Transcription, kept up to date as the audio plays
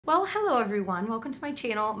Well, hello everyone. Welcome to my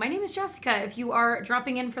channel. My name is Jessica. If you are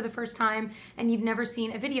dropping in for the first time and you've never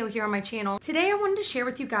seen a video here on my channel, today I wanted to share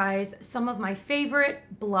with you guys some of my favorite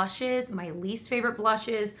blushes, my least favorite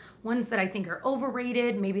blushes, ones that I think are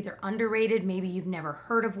overrated, maybe they're underrated, maybe you've never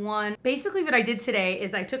heard of one. Basically what I did today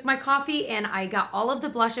is I took my coffee and I got all of the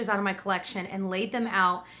blushes out of my collection and laid them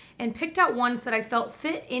out and picked out ones that I felt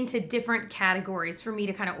fit into different categories for me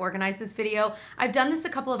to kind of organize this video. I've done this a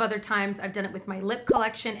couple of other times. I've done it with my lip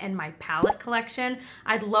collection and my palette collection.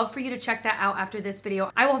 I'd love for you to check that out after this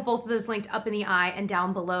video. I will have both of those linked up in the eye and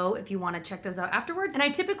down below if you want to check those out afterwards. And I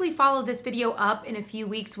typically follow this video up in a few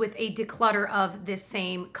weeks with a declutter of this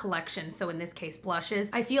same collection. So in this case,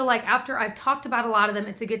 blushes. I feel like after I've talked about a lot of them,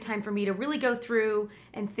 it's a good time for me to really go through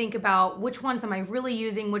and think about which ones am I really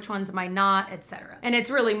using, which ones am I not, etc. And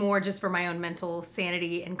it's really more just for my own mental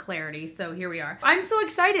sanity and clarity. So here we are. I'm so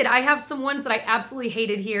excited. I have some ones that I absolutely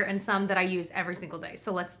hated here and some that I use every single day.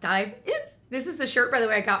 So let's dive in. This is a shirt, by the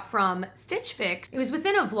way, I got from Stitch Fix. It was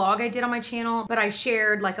within a vlog I did on my channel, but I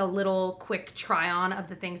shared like a little quick try on of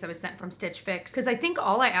the things I was sent from Stitch Fix. Because I think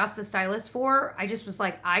all I asked the stylist for, I just was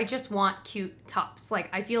like, I just want cute tops. Like,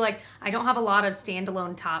 I feel like I don't have a lot of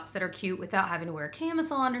standalone tops that are cute without having to wear a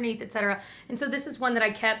camisole underneath, etc. And so this is one that I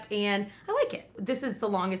kept and I like it. This is the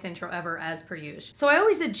longest intro ever as per usual. So I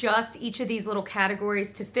always adjust each of these little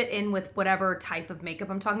categories to fit in with whatever type of makeup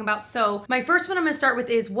I'm talking about. So my first one I'm gonna start with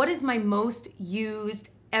is, what is my most used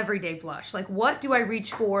everyday blush? Like, what do I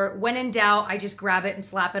reach for? When in doubt, I just grab it and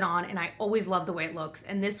slap it on, and I always love the way it looks.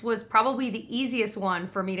 And this was probably the easiest one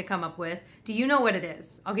for me to come up with. Do you know what it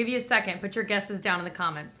is? I'll give you a second. Put your guesses down in the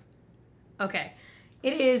comments. Okay.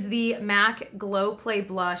 It is the MAC Glow Play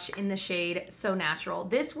Blush in the shade So Natural.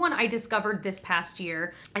 This one I discovered this past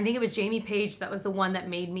year. I think it was Jamie Page that was the one that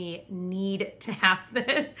made me need to have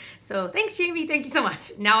this. So thanks, Jamie. Thank you so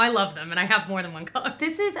much. Now I love them and I have more than one color.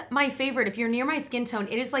 This is my favorite. If you're near my skin tone,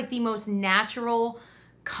 it is like the most natural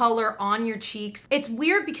color on your cheeks. It's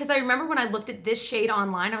weird because I remember when I looked at this shade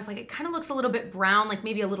online, I was like, it kind of looks a little bit brown, like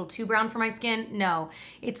maybe a little too brown for my skin. No,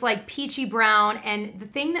 it's like peachy brown. And the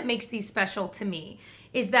thing that makes these special to me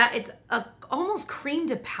is that it's a almost cream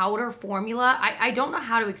to powder formula. I don't know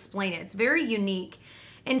how to explain it. It's very unique.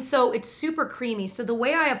 And so it's super creamy. So the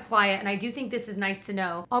way I apply it, and I do think this is nice to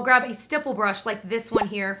know, I'll grab a stipple brush like this one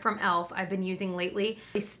here from e.l.f. I've been using lately.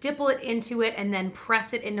 I stipple it into it and then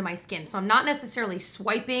press it into my skin. So I'm not necessarily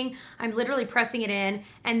swiping, I'm literally pressing it in,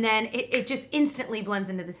 and then it just instantly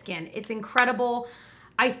blends into the skin. It's incredible.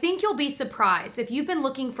 I think you'll be surprised. If you've been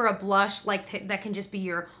looking for a blush like that can just be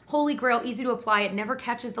your holy grail, easy to apply, it never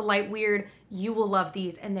catches the light weird, you will love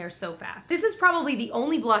these and they're so fast. This is probably the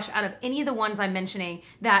only blush out of any of the ones I'm mentioning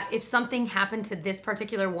that if something happened to this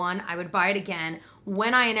particular one, I would buy it again.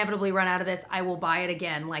 When I inevitably run out of this, I will buy it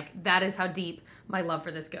again. Like, that is how deep my love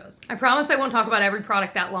for this goes. I promise I won't talk about every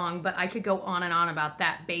product that long, but I could go on and on about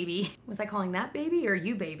that baby. Was I calling that baby or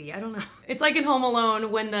you baby? I don't know. It's like in Home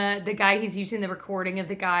Alone when the guy, he's using the recording of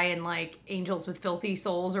the guy in like Angels with Filthy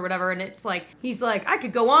Souls or whatever, and it's like, he's like, I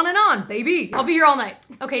could go on and on, baby. I'll be here all night.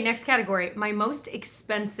 Okay, next category, my most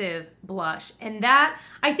expensive blush. And that,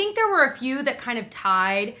 I think there were a few that kind of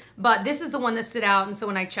tied, but this is the one that stood out. And so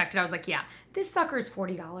when I checked it, I was like, yeah, this sucker is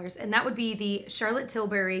 $40, and that would be the Charlotte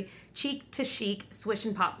Tilbury Cheek to Chic Swish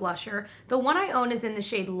and Pop Blusher. The one I own is in the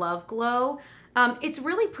shade Love Glow. It's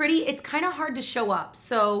really pretty. It's kind of hard to show up.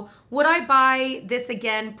 So would I buy this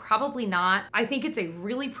again? Probably not. I think it's a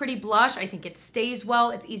really pretty blush. I think it stays well.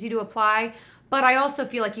 It's easy to apply. But I also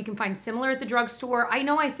feel like you can find similar at the drugstore. I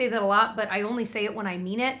know I say that a lot, but I only say it when I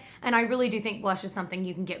mean it. And I really do think blush is something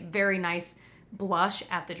you can get very nice blush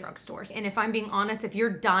at the drugstore. And if I'm being honest, if you're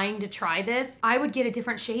dying to try this, I would get a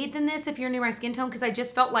different shade than this if you're near my skin tone, because I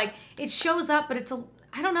just felt like it shows up, but it's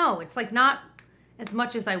I don't know, it's like not as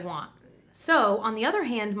much as I want. So on the other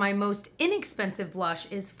hand, my most inexpensive blush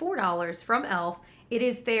is $4 from e.l.f. It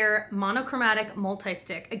is their monochromatic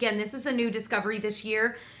multi-stick. Again, this is a new discovery this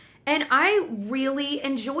year. And I really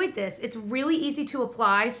enjoyed this. It's really easy to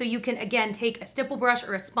apply. So you can, again, take a stipple brush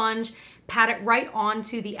or a sponge, pat it right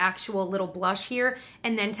onto the actual little blush here,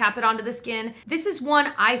 and then tap it onto the skin. This is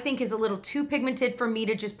one I think is a little too pigmented for me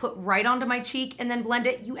to just put right onto my cheek and then blend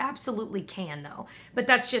it. You absolutely can though, but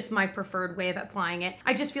that's just my preferred way of applying it.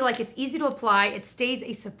 I just feel like it's easy to apply. It stays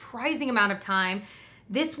a surprising amount of time.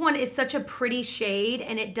 This one is such a pretty shade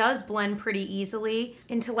and it does blend pretty easily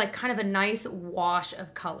into like kind of a nice wash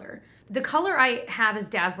of color. The color I have is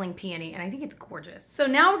Dazzling Peony, and I think it's gorgeous. So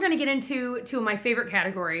now we're gonna get into two of my favorite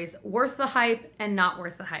categories, worth the hype and not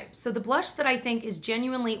worth the hype. So the blush that I think is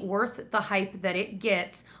genuinely worth the hype that it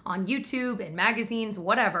gets on YouTube and magazines,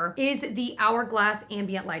 whatever, is the Hourglass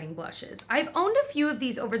Ambient Lighting blushes. I've owned a few of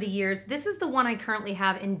these over the years. This is the one I currently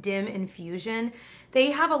have in Dim Infusion.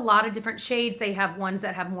 They have a lot of different shades. They have ones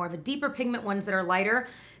that have more of a deeper pigment, ones that are lighter.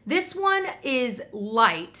 This one is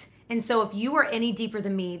light, and so if you are any deeper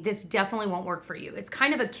than me, this definitely won't work for you. It's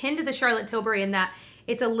kind of akin to the Charlotte Tilbury in that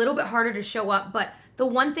it's a little bit harder to show up, but the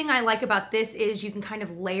one thing I like about this is you can kind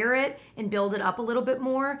of layer it and build it up a little bit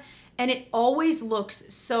more, and it always looks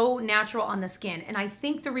so natural on the skin. And I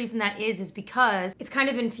think the reason that is because it's kind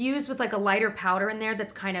of infused with like a lighter powder in there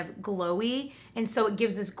that's kind of glowy, and so it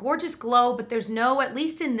gives this gorgeous glow, but there's no, at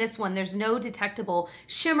least in this one, there's no detectable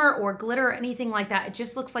shimmer or glitter or anything like that. It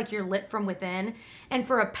just looks like you're lit from within. And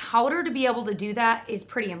for a powder to be able to do that is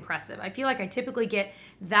pretty impressive. I feel like I typically get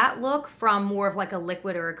that look from more of like a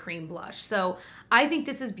liquid or a cream blush. So I think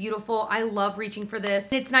this is beautiful. I love reaching for this.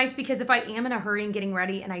 And it's nice because if I am in a hurry and getting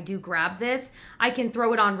ready and I do grab this, I can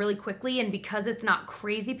throw it on really quickly, and because it's not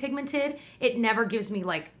crazy pigmented, it never gives me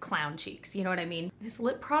like clown cheeks, you know what I mean? This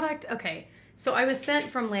lip product, okay. So I was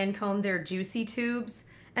sent from Lancome their Juicy Tubes,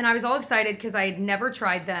 and I was all excited because I had never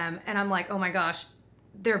tried them, and I'm like, oh my gosh,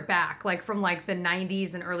 they're back, like from like the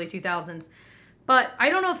 90s and early 2000s. But I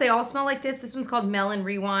don't know if they all smell like this. This one's called Melon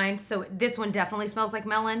Rewind, so this one definitely smells like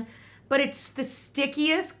melon, but it's the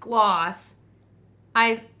stickiest gloss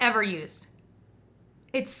I've ever used.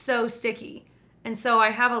 It's so sticky. And so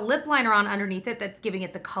I have a lip liner on underneath it that's giving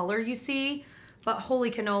it the color you see, but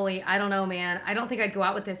holy cannoli, I don't know, man. I don't think I'd go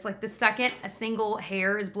out with this. Like the second a single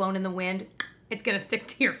hair is blown in the wind, it's gonna stick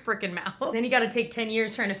to your freaking mouth. Then you gotta take 10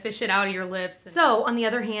 years trying to fish it out of your lips. So on the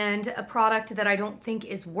other hand, a product that I don't think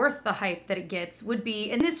is worth the hype that it gets would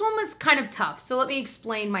be, and this one was kind of tough, so let me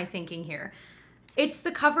explain my thinking here. It's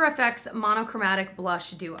the Cover FX Monochromatic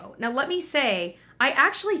Blush Duo. Now let me say, I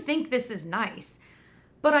actually think this is nice,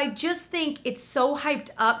 but I just think it's so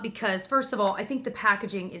hyped up because, first of all, I think the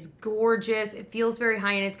packaging is gorgeous. It feels very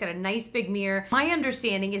high-end. It's got a nice big mirror. My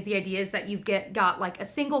understanding is the idea is that you've got like a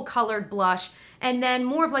single colored blush and then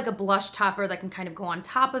more of like a blush topper that can kind of go on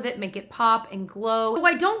top of it, make it pop and glow. So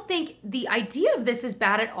I don't think the idea of this is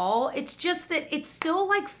bad at all. It's just that it's still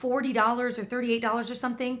like $40 or $38 or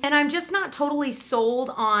something. And I'm just not totally sold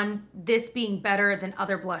on this being better than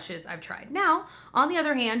other blushes I've tried. Now, on the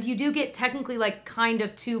other hand, you do get technically like kind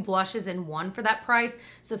of 2 blushes in one for that price.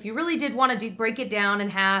 So if you really did want to break it down in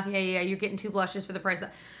half, yeah, you're getting 2 blushes for the price of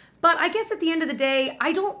that. But I guess at the end of the day,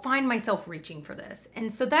 I don't find myself reaching for this.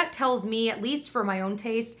 And so that tells me, at least for my own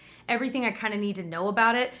taste, everything I kind of need to know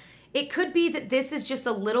about it. It could be that this is just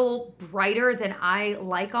a little brighter than I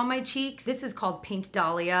like on my cheeks. This is called Pink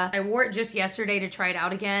Dahlia. I wore it just yesterday to try it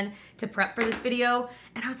out again to prep for this video.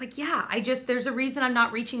 And I was like, yeah, there's a reason I'm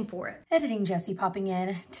not reaching for it. Editing Jessie popping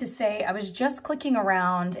in to say I was just clicking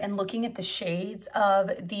around and looking at the shades of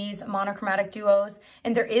these monochromatic duos.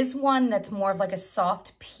 And there is one that's more of like a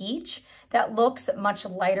soft peach that looks much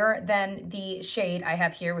lighter than the shade I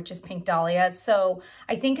have here, which is Pink Dahlia. So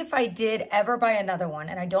I think if I did ever buy another one,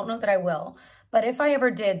 and I don't know that I will, but if I ever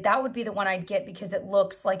did, that would be the one I'd get because it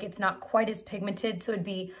looks like it's not quite as pigmented. So it'd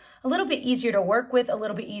be a little bit easier to work with, a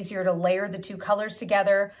little bit easier to layer the 2 colors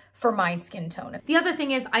together for my skin tone. The other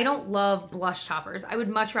thing is I don't love blush toppers. I would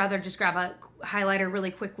much rather just grab a highlighter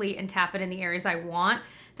really quickly and tap it in the areas I want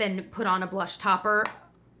than put on a blush topper.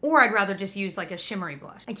 Or I'd rather just use like a shimmery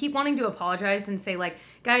blush. I keep wanting to apologize and say like,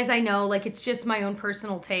 guys, I know like it's just my own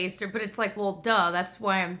personal taste, but it's like, well, duh, that's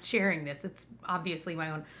why I'm sharing this. It's obviously my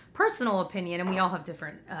own personal opinion and we all have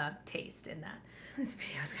different taste in that. This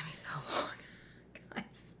video is gonna be so long,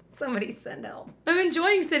 guys. Somebody send help. I'm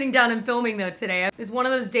enjoying sitting down and filming though today. It was one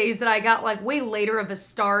of those days that I got like way later of a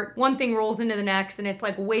start. One thing rolls into the next and it's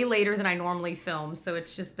like way later than I normally film. So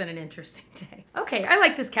it's just been an interesting day. Okay, I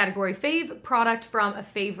like this category. Fave product from a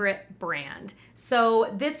favorite brand.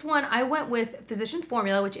 So this one I went with Physicians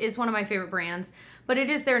Formula, which is one of my favorite brands, but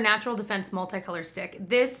it is their Natural Defense Multicolor Stick.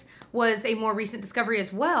 This was a more recent discovery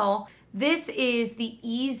as well. This is the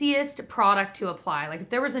easiest product to apply. Like if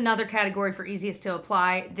there was another category for easiest to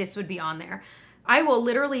apply, this would be on there. I will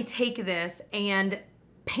literally take this and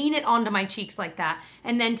paint it onto my cheeks like that,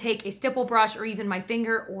 and then take a stipple brush or even my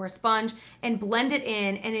finger or a sponge and blend it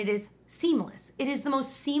in, and it is seamless. It is the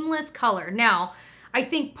most seamless color. Now, I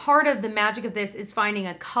think part of the magic of this is finding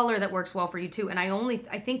a color that works well for you too, and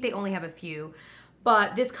I think they only have a few.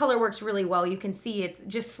 But this color works really well. You can see it's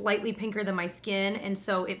just slightly pinker than my skin, and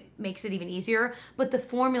so it makes it even easier. But the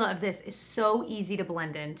formula of this is so easy to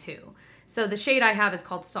blend in too. So the shade I have is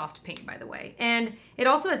called Soft Pink, by the way. And it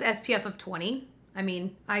also has SPF of 20. I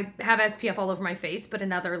mean, I have SPF all over my face, but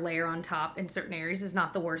another layer on top in certain areas is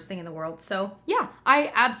not the worst thing in the world. So yeah,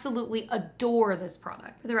 I absolutely adore this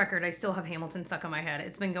product. For the record, I still have Hamilton stuck on my head.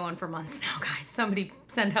 It's been going for months now, guys. Somebody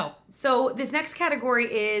send help. So this next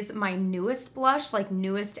category is my newest blush, like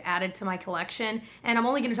newest added to my collection. And I'm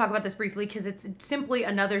only gonna talk about this briefly because it's simply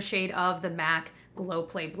another shade of the MAC Glow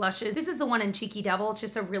Play blushes. This is the one in Cheeky Devil. It's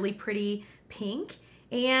just a really pretty pink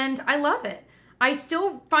and I love it. I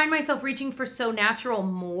still find myself reaching for So Natural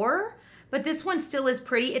more, but this one still is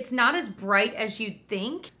pretty. It's not as bright as you'd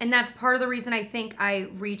think, and that's part of the reason I think I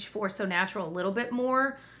reach for So Natural a little bit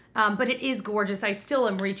more, but it is gorgeous. I still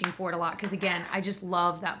am reaching for it a lot because, again, I just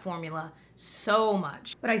love that formula so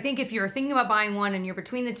much. But I think if you're thinking about buying one and you're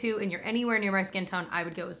between the two and you're anywhere near my skin tone, I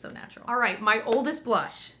would go with So Natural. All right, my oldest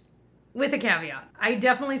blush, with a caveat, I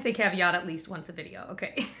definitely say caveat at least once a video,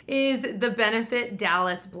 okay, is the Benefit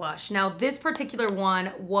Dallas blush. Now this particular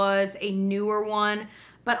one was a newer one,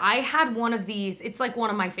 but I had one of these, it's like one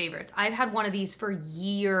of my favorites. I've had one of these for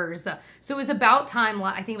years. So it was about time,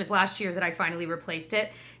 I think it was last year that I finally replaced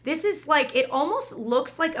it. This is like, it almost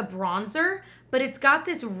looks like a bronzer, but it's got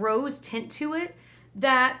this rose tint to it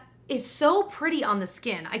that is so pretty on the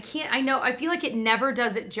skin. I feel like it never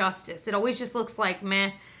does it justice. It always just looks like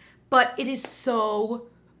meh. But it is so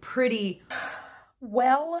pretty.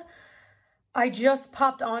 Well, I just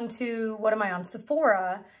popped onto, what am I on,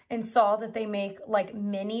 Sephora, and saw that they make like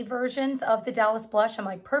mini versions of the Dallas blush. I'm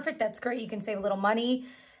like, perfect, that's great, you can save a little money.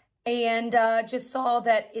 And just saw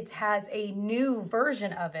that it has a new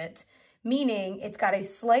version of it, meaning it's got a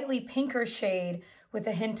slightly pinker shade with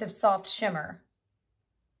a hint of soft shimmer.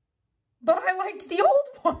 But I liked the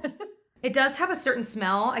old one. It does have a certain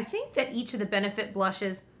smell. I think that each of the Benefit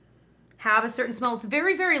blushes have a certain smell. It's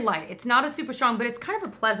very, very light. It's not a super strong, but it's kind of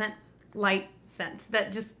a pleasant, light scent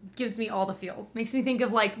that just gives me all the feels. Makes me think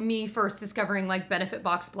of like me first discovering like Benefit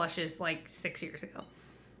box blushes like 6 years ago.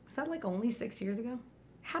 Was that like only 6 years ago?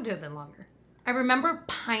 Had to have been longer. I remember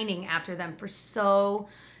pining after them for so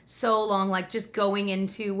long, like just going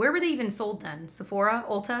into, where were they even sold then? Sephora,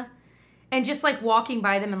 Ulta? And just like walking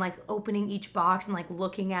by them and like opening each box and like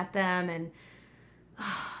looking at them and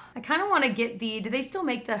I kind of want to get do they still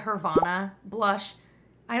make the Hervana blush?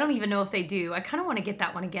 I don't even know if they do. I kind of want to get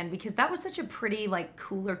that one again because that was such a pretty like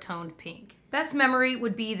cooler toned pink. Best memory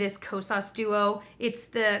would be this Kosas Duo. It's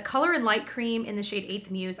the Color and Light Cream in the shade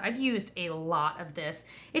 8th Muse. I've used a lot of this.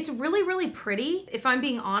 It's really, really pretty. If I'm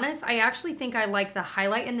being honest, I actually think I like the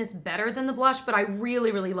highlight in this better than the blush, but I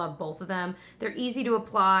really, really love both of them. They're easy to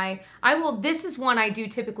apply. This is one I do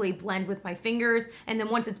typically blend with my fingers, and then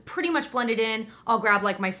once it's pretty much blended in, I'll grab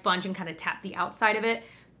like my sponge and kind of tap the outside of it.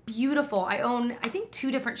 Beautiful. I own, I think,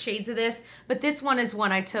 2 different shades of this, but this one is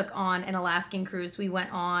one I took on an Alaskan cruise we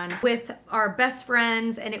went on with our best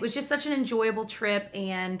friends, and it was just such an enjoyable trip,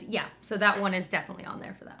 and yeah, so that one is definitely on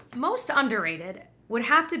there for that. Most underrated would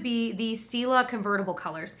have to be the Stila convertible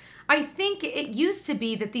colors. I think it used to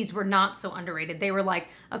be that these were not so underrated. They were like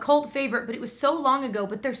a cult favorite, but it was so long ago,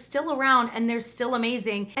 but they're still around and they're still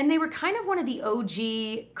amazing, and they were kind of one of the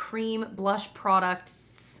OG cream blush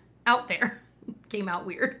products out there. Came out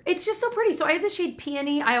weird. It's just so pretty. So I have the shade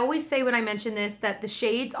Peony. I always say when I mention this that the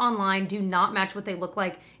shades online do not match what they look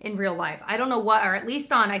like in real life. I don't know what, or at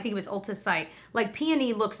least on, I think it was Ulta's site. Like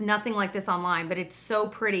Peony looks nothing like this online, but it's so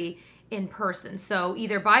pretty in person. So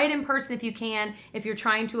either buy it in person if you can. If you're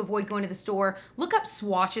trying to avoid going to the store, look up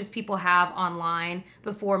swatches people have online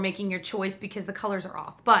before making your choice because the colors are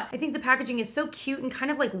off. But I think the packaging is so cute and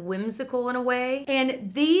kind of like whimsical in a way.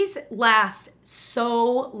 And these last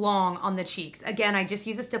so long on the cheeks. Again, I just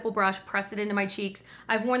use a stipple brush, press it into my cheeks.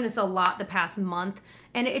 I've worn this a lot the past month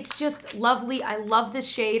and it's just lovely. I love this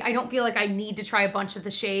shade. I don't feel like I need to try a bunch of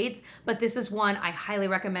the shades, but this is one I highly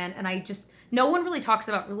recommend. And no one really talks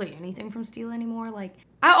about really anything from Stila anymore.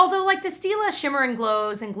 Although like the Stila Shimmer and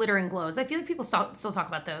Glows and Glitter and Glows, I feel like people still talk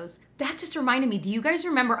about those. That just reminded me, do you guys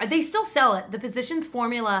remember, they still sell it, the Physicians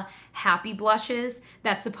Formula Happy Blushes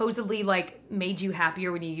that supposedly like made you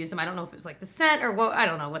happier when you use them. I don't know if it was like the scent or what, I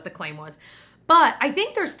don't know what the claim was. But I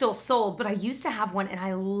think they're still sold, but I used to have one and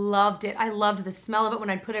I loved it. I loved the smell of it when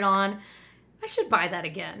I'd put it on. I should buy that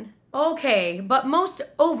again. Okay, but most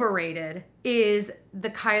overrated is the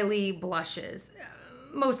Kylie blushes.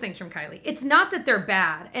 Most things from Kylie. It's not that they're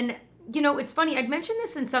bad. And you know, it's funny, I'd mentioned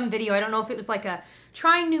this in some video. I don't know if it was like a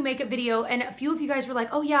trying new makeup video, and a few of you guys were like,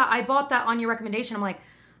 oh yeah, I bought that on your recommendation. I'm like,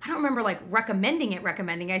 I don't remember like recommending it.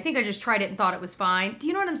 I think I just tried it and thought it was fine. Do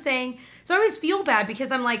you know what I'm saying? So I always feel bad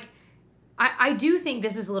because I'm like, I do think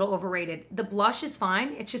this is a little overrated. The blush is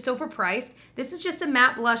fine. It's just overpriced. This is just a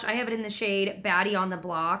matte blush. I have it in the shade Baddie on the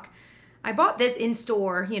Block. I bought this in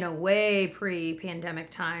store, you know, way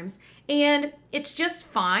pre-pandemic times, and it's just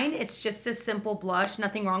fine. It's just a simple blush,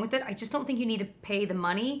 nothing wrong with it. I just don't think you need to pay the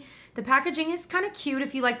money. The packaging is kind of cute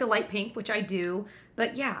if you like the light pink, which I do,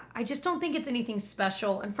 but yeah, I just don't think it's anything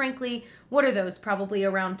special. And frankly, what are those? Probably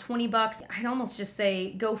around 20 bucks. I'd almost just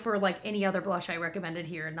say go for like any other blush I recommended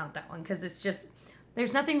here and not that one, because it's just,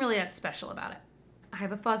 there's nothing really that special about it. I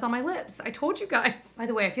have a fuzz on my lips. I told you guys. By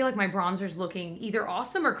the way, I feel like my bronzer's looking either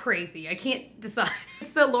awesome or crazy. I can't decide.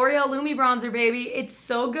 It's the L'Oreal Lumi bronzer, baby. It's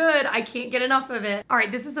so good. I can't get enough of it. All right,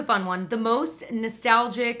 this is a fun one. The most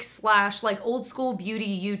nostalgic slash like old school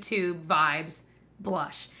beauty YouTube vibes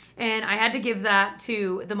blush. And I had to give that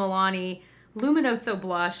to the Milani Luminoso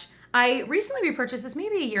blush. I recently repurchased this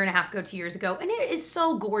maybe a year and a half ago, 2 years ago, and it is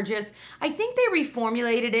so gorgeous. I think they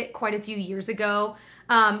reformulated it quite a few years ago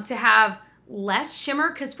to have less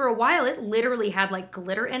shimmer, because for a while it literally had like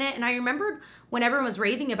glitter in it, and I remembered when everyone was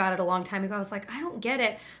raving about it a long time ago, I was like, I don't get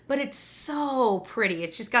it, but it's so pretty.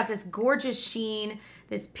 It's just got this gorgeous sheen,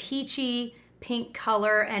 this peachy pink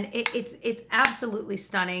color, and it's absolutely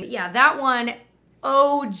stunning. Yeah, that one,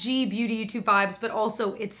 OG beauty YouTube vibes, but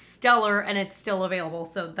also it's stellar and it's still available,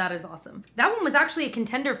 so that is awesome. That one was actually a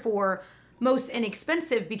contender for most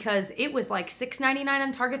inexpensive because it was like $6.99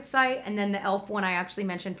 on Target's site, and then the e.l.f. one I actually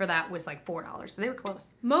mentioned for that was like $4, so they were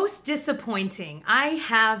close. Most disappointing, I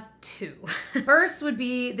have two. First would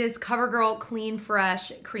be this CoverGirl Clean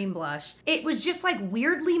Fresh Cream Blush. It was just like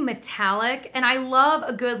weirdly metallic, and I love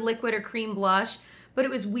a good liquid or cream blush, but it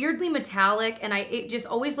was weirdly metallic, and it just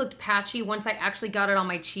always looked patchy once I actually got it on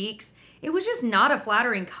my cheeks. It was just not a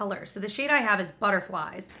flattering color. So the shade I have is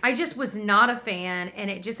Butterflies. I just was not a fan,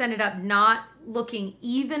 and it just ended up not looking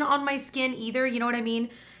even on my skin either, you know what I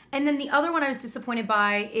mean? And then the other one I was disappointed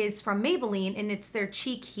by is from Maybelline, and it's their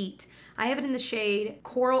Cheek Heat. I have it in the shade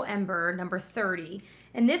Coral Ember, number 30.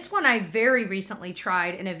 And this one I very recently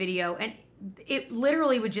tried in a video, and it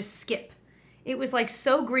literally would just skip. It was like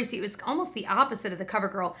so greasy. It was almost the opposite of the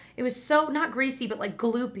CoverGirl. It was so, not greasy, but like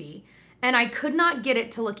gloopy. And I could not get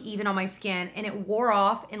it to look even on my skin, and it wore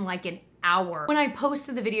off in like an hour. When I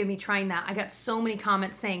posted the video of me trying that, I got so many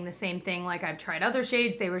comments saying the same thing, like I've tried other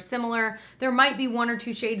shades, they were similar. There might be one or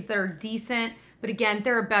two shades that are decent, but again,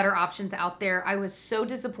 there are better options out there. I was so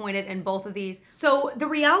disappointed in both of these. So the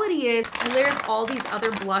reality is, I layered all these other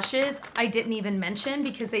blushes I didn't even mention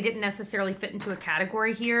because they didn't necessarily fit into a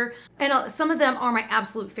category here. And some of them are my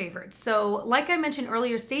absolute favorites. So like I mentioned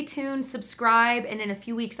earlier, stay tuned, subscribe, and in a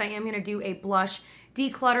few weeks I am gonna do a blush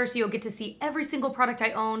declutter, so you'll get to see every single product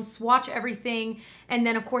I own, swatch everything, and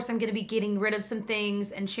then of course I'm gonna be getting rid of some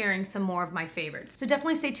things and sharing some more of my favorites. So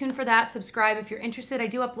definitely stay tuned for that, subscribe if you're interested. I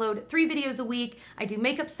do upload 3 videos a week. I do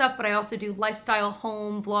makeup stuff, but I also do lifestyle,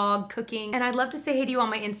 home, vlog, cooking, and I'd love to say hey to you on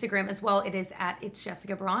my Instagram as well. It is at It's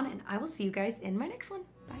Jessica Braun, and I will see you guys in my next one.